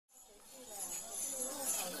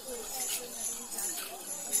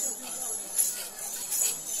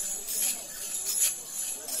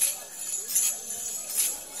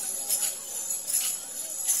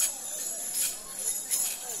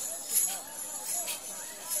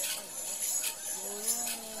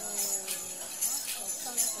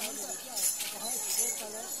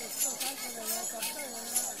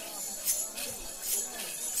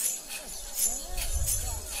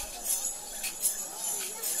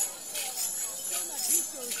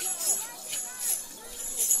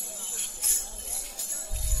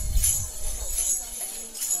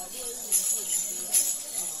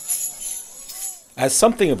As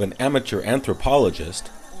something of an amateur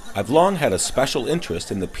anthropologist, I've long had a special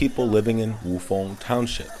interest in the people living in Wufeng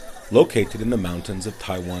Township, located in the mountains of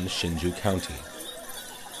Taiwan's Hsinchu County.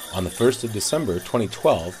 On the 1st of December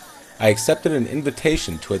 2012, I accepted an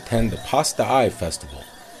invitation to attend the Pas Da'ai festival,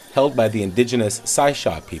 held by the indigenous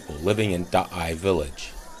Saisiyat people living in Da'ai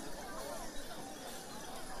village.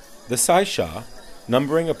 The Saisiyat,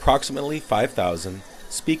 numbering approximately 5,000,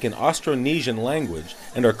 speak an Austronesian language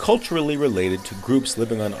and are culturally related to groups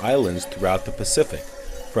living on islands throughout the Pacific,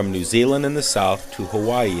 from New Zealand in the south to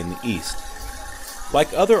Hawaii in the east.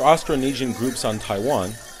 Like other Austronesian groups on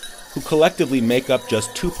Taiwan, who collectively make up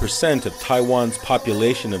just 2% of Taiwan's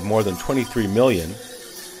population of more than 23 million,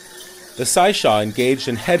 the Saisiyat engaged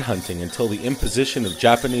in headhunting until the imposition of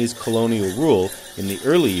Japanese colonial rule in the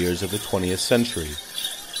early years of the 20th century.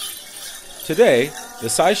 Today, the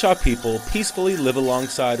Saisiyat people peacefully live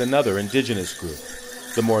alongside another indigenous group,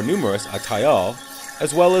 the more numerous Atayal,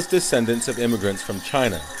 as well as descendants of immigrants from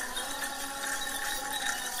China.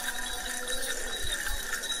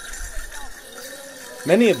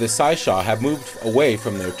 Many of the Saisiyat have moved away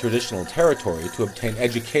from their traditional territory to obtain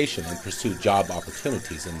education and pursue job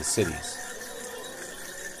opportunities in the cities.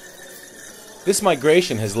 This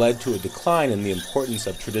migration has led to a decline in the importance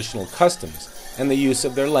of traditional customs and the use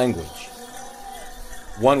of their language.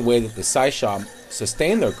 One way that the Saisiyat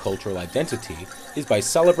sustain their cultural identity is by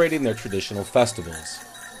celebrating their traditional festivals.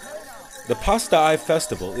 The Pas Da'ai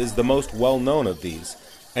festival is the most well-known of these,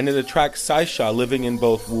 and it attracts Saisiyat living in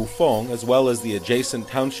both Wufeng as well as the adjacent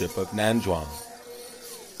township of Nanzhuang.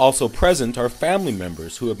 Also present are family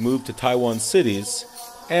members who have moved to Taiwan cities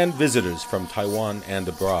and visitors from Taiwan and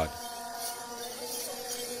abroad.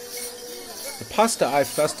 The Pas Da'ai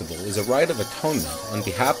festival is a rite of atonement on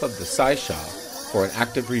behalf of the Saisiyat for an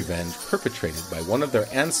act of revenge perpetrated by one of their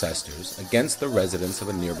ancestors against the residents of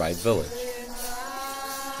a nearby village.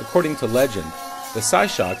 According to legend, the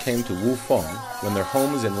Saisiyat came to Wufeng when their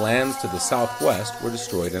homes and lands to the southwest were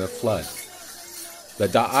destroyed in a flood. The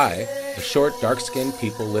Da'ai, a short, dark-skinned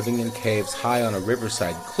people living in caves high on a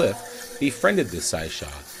riverside cliff, befriended the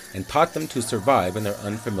Saisiyat and taught them to survive in their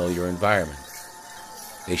unfamiliar environment.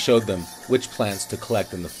 They showed them which plants to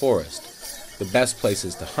collect in the forest, the best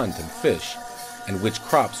places to hunt and fish, and which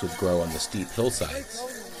crops would grow on the steep hillsides.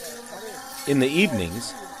 In the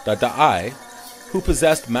evenings, the Da'ai, who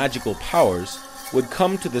possessed magical powers, would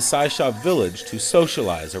come to the Saisiyat village to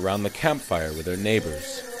socialize around the campfire with their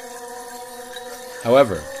neighbors.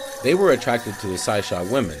 However, they were attracted to the Saisiyat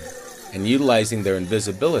women, and utilizing their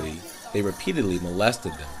invisibility, they repeatedly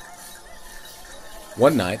molested them.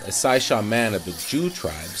 One night, a Saisiyat man of the Zhu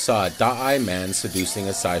tribe saw a Da'ai man seducing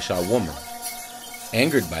a Saisiyat woman.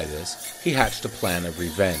 Angered by this, he hatched a plan of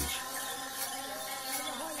revenge.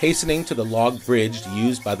 Hastening to the log bridge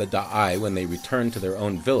used by the Da'ai when they returned to their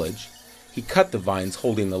own village, he cut the vines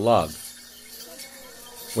holding the log.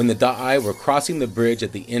 When the Da'ai were crossing the bridge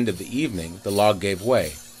at the end of the evening, the log gave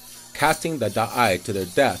way, casting the Da'ai to their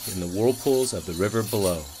death in the whirlpools of the river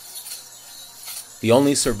below. The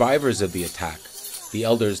only survivors of the attack, the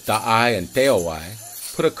elders Da'ai and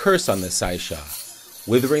Teowai, put a curse on the Saisiyat,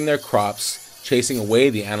 withering their crops, chasing away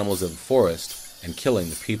the animals of the forest, and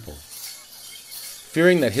killing the people.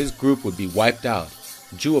 Fearing that his group would be wiped out,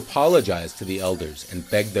 Zhu apologized to the elders and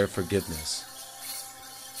begged their forgiveness.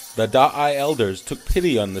 The Da'ai elders took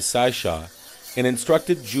pity on the Saisiyat and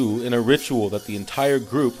instructed Zhu in a ritual that the entire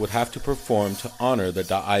group would have to perform to honor the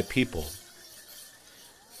Da'ai people.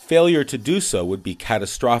 Failure to do so would be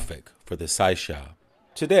catastrophic for the Saisiyat.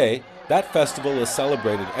 Today, that festival is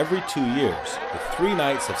celebrated every 2 years, with 3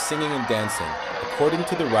 nights of singing and dancing, according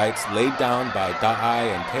to the rites laid down by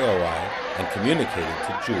Da'ai and Teowai and communicated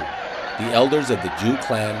to Zhu. The elders of the Zhu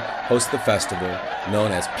clan host the festival,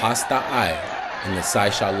 known as Pas Da'ai in the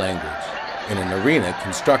Saisiyat language, in an arena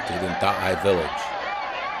constructed in Da'ai village.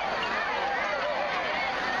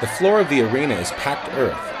 The floor of the arena is packed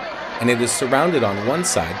earth, and it is surrounded on one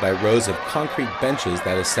side by rows of concrete benches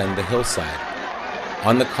that ascend the hillside.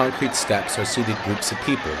 On the concrete steps are seated groups of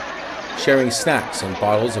people, sharing snacks and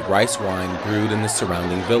bottles of rice wine brewed in the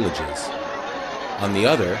surrounding villages. On the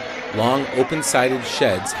other, long open-sided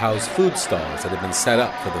sheds house food stalls that have been set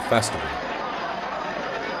up for the festival.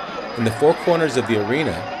 In the 4 corners of the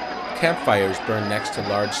arena, campfires burn next to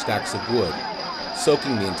large stacks of wood,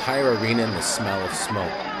 soaking the entire arena in the smell of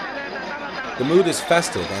smoke. The mood is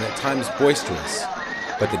festive and at times boisterous,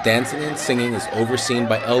 but the dancing and singing is overseen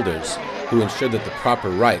by elders who ensure that the proper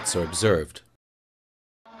rites are observed.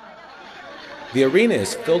 The arena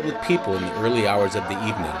is filled with people in the early hours of the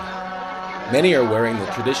evening. Many are wearing the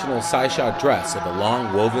traditional Saisiyat dress of a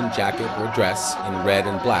long woven jacket or dress in red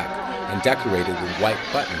and black, and decorated with white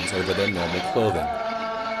buttons over their normal clothing.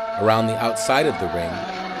 Around the outside of the ring,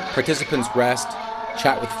 participants rest,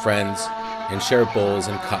 chat with friends, and share bowls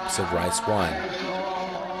and cups of rice wine.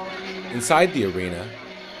 Inside the arena,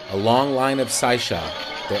 a long line of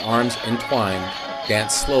Saisiyat, their arms entwined,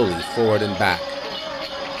 dance slowly forward and back.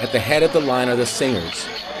 At the head of the line are the singers,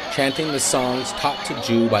 chanting the songs taught to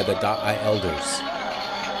Jew by the Da'ai elders.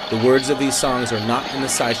 The words of these songs are not in the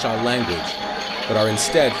Saisiyat language, but are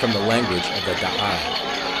instead from the language of the Da'ai.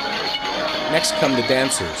 Next come the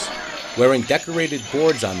dancers, wearing decorated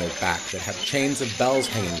boards on their back that have chains of bells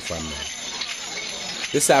hanging from them.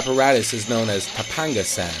 This apparatus is known as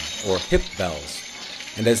tapanga-san, or hip bells,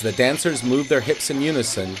 and as the dancers move their hips in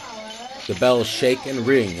unison, the bells shake and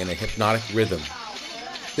ring in a hypnotic rhythm.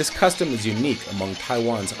 This custom is unique among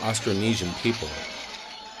Taiwan's Austronesian people.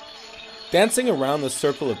 Dancing around the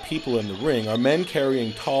circle of people in the ring are men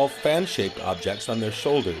carrying tall fan-shaped objects on their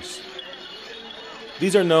shoulders.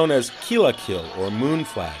 These are known as kilakil, or moon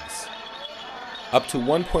flags. Up to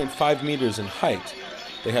 1.5 meters in height,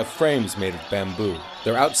 they have frames made of bamboo.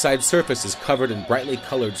 Their outside surface is covered in brightly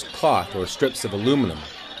colored cloth or strips of aluminum,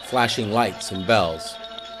 flashing lights and bells.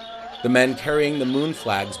 The men carrying the moon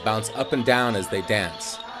flags bounce up and down as they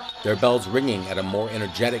dance, their bells ringing at a more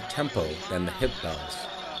energetic tempo than the hip bells.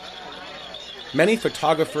 Many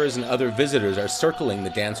photographers and other visitors are circling the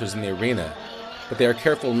dancers in the arena, but they are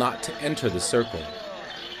careful not to enter the circle.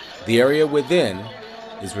 The area within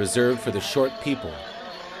is reserved for the short people.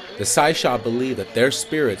 The Saisiyat believe that their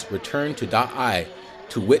spirits return to Da'ai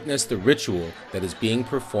to witness the ritual that is being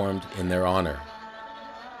performed in their honor.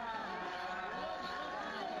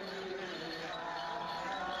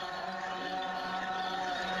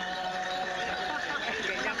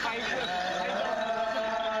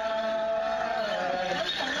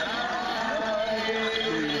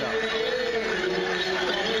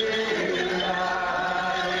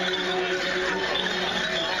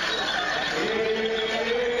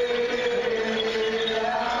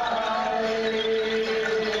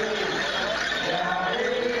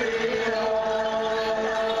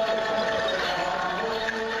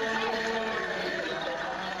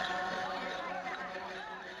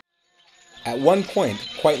 At one point,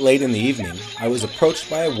 quite late in the evening, I was approached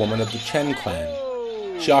by a woman of the Chen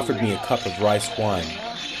clan. She offered me a cup of rice wine.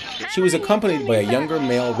 She was accompanied by a younger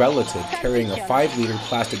male relative carrying a 5-liter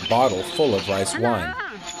plastic bottle full of rice wine.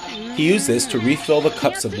 He used this to refill the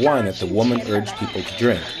cups of wine that the woman urged people to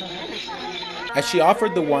drink. As she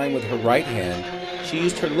offered the wine with her right hand, she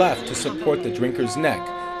used her left to support the drinker's neck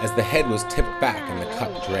as the head was tipped back and the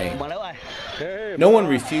cup drained. No one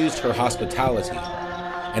refused her hospitality,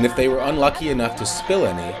 and if they were unlucky enough to spill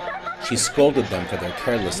any, she scolded them for their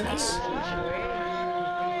carelessness.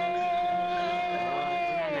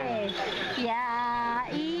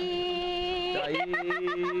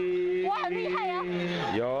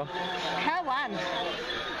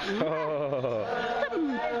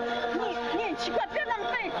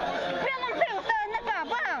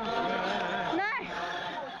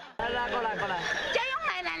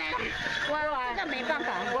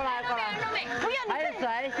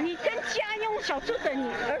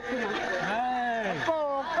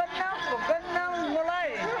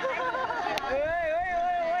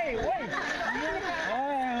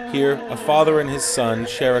 Here, a father and his son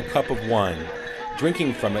share a cup of wine,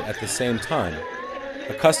 drinking from it at the same time,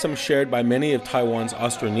 a custom shared by many of Taiwan's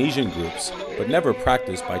Austronesian groups, but never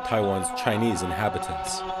practiced by Taiwan's Chinese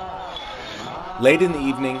inhabitants. Late in the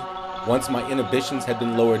evening, once my inhibitions had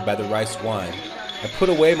been lowered by the rice wine, I put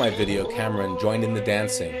away my video camera and joined in the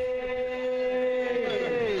dancing.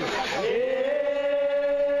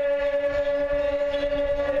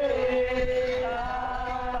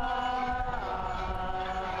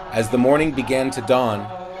 As the morning began to dawn,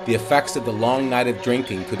 the effects of the long night of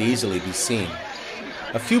drinking could easily be seen.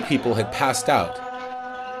 A few people had passed out,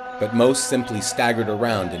 but most simply staggered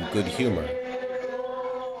around in good humor.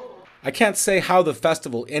 I can't say how the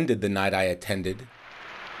festival ended the night I attended.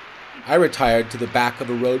 I retired to the back of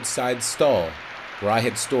a roadside stall where I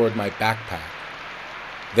had stored my backpack.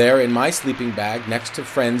 There, in my sleeping bag next to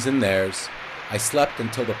friends and theirs, I slept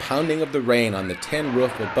until the pounding of the rain on the tin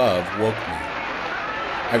roof above woke me.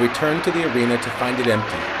 I returned to the arena to find it empty,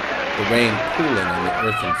 the rain pooling on the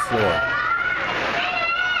earthen floor.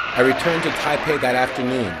 I returned to Taipei that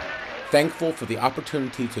afternoon, thankful for the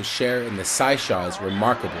opportunity to share in the Saisiyat's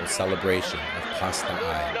remarkable celebration of Pas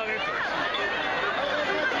Da'ai.